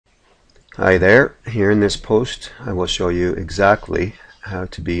Hi there. Here in this post I will show you exactly how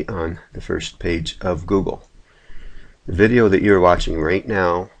to be on the first page of Google. The video that you're watching right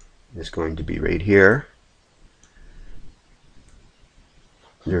now is going to be right here.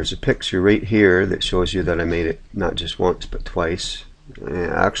 There's a picture right here that shows you that I made it not just once but twice.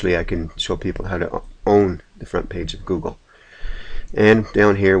 Actually, I can show people how to own the front page of Google. And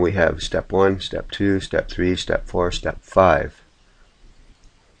down here we have step 1, step 2, step 3, step 4, step 5.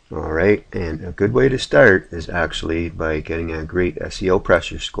 Alright, and a good way to start is actually by getting a great SEO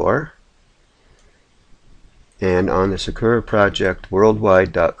pressure score. And on the Sakura Project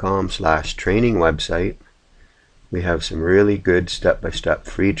worldwide.com/training website, we have some really good step-by-step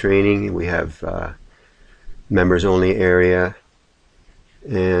free training. We have members only area.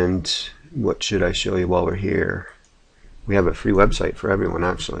 And what should I show you while we're here? We have a free website for everyone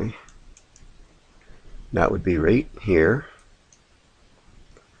actually. That would be right here.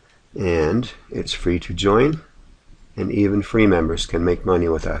 And it's free to join, and even free members can make money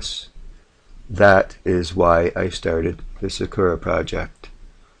with us. That is why I started the Sakura Project.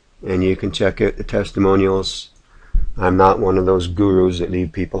 And you can check out the testimonials. I'm not one of those gurus that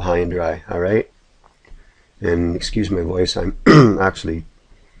leave people high and dry, alright? And excuse my voice, I'm actually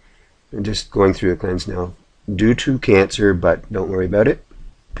just going through a cleanse now due to cancer, but don't worry about it.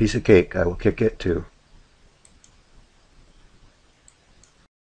 Piece of cake, I will kick it too.